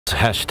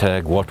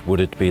hashtag what would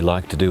it be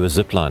like to do a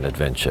zipline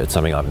adventure. It's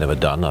something I've never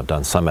done. I've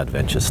done some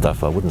adventure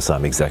stuff. I wouldn't say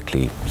I'm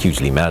exactly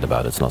hugely mad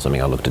about it. It's not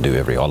something I look to do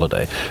every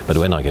holiday, but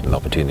when I get an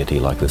opportunity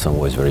like this, I'm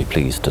always very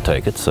pleased to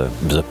take it. So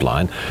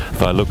zipline.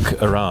 If I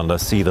look around, I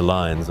see the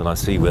lines and I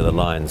see where the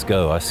lines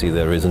go. I see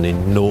there is an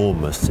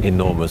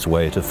enormous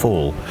way to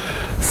fall.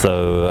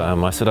 So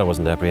I said I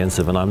wasn't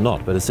apprehensive, and I'm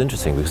not, but it's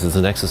interesting because it's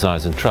an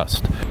exercise in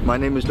trust. My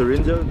name is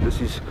Lorenzo.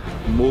 This is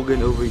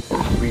Morgan over here.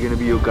 We're going to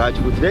be your guides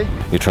for today.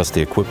 You trust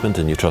the equipment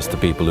and you trust the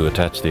people who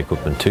attach the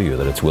equipment to you,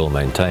 that it's well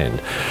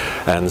maintained.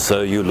 And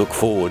so you look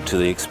forward to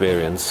the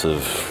experience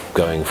of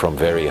going from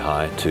very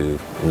high to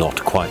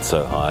not quite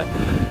so high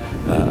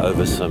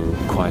over some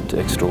quite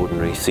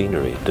extraordinary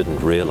scenery. Didn't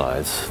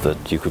realize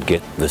that you could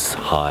get this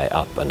high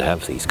up and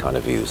have these kind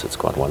of views. It's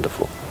quite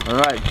wonderful.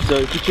 Alright,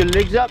 so put your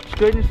legs up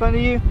straight in front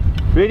of you.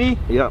 Ready?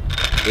 Yep.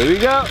 Here we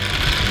go.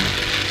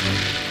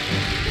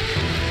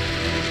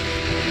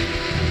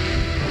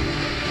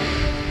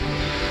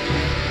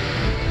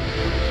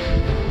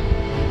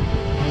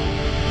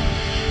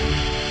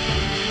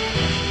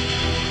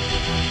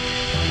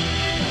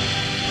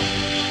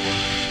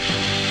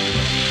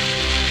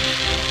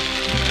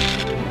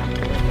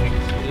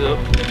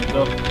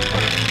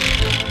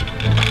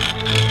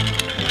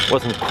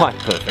 Wasn't quite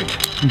perfect.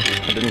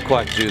 I didn't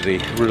quite do the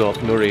Rudolf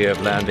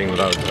Nureyev landing that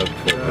I was hoping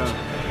for,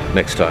 but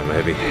next time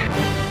maybe.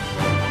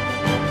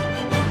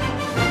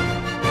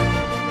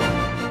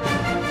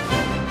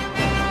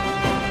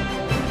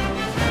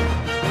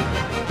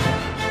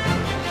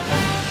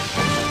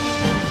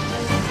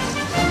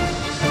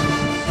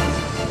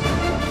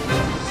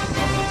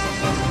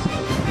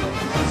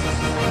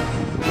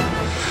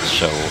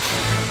 Show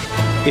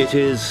off. It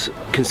is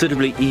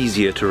considerably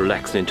easier to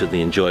relax into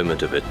the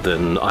enjoyment of it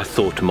than I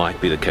thought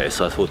might be the case.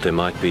 I thought there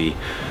might be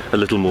a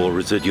little more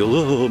residual,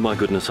 oh my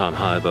goodness, I'm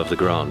high above the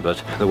ground,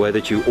 but the way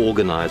that you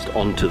organized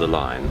onto the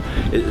line,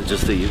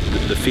 just the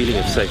feeling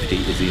of safety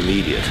is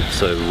immediate.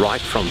 So right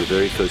from the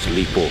very first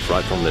leap off,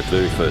 right from that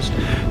very first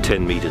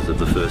 10 meters of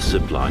the first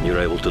zip line, you're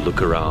able to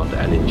look around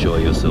and enjoy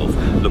yourself,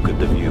 look at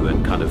the view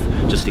and kind of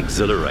just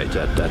exhilarate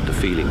at the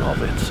feeling of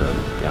it. So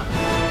yeah.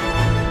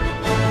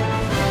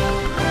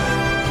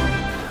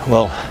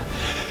 Well,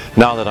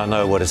 now that I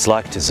know what it's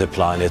like to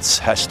zipline, it's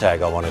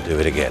hashtag I want to do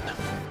it again.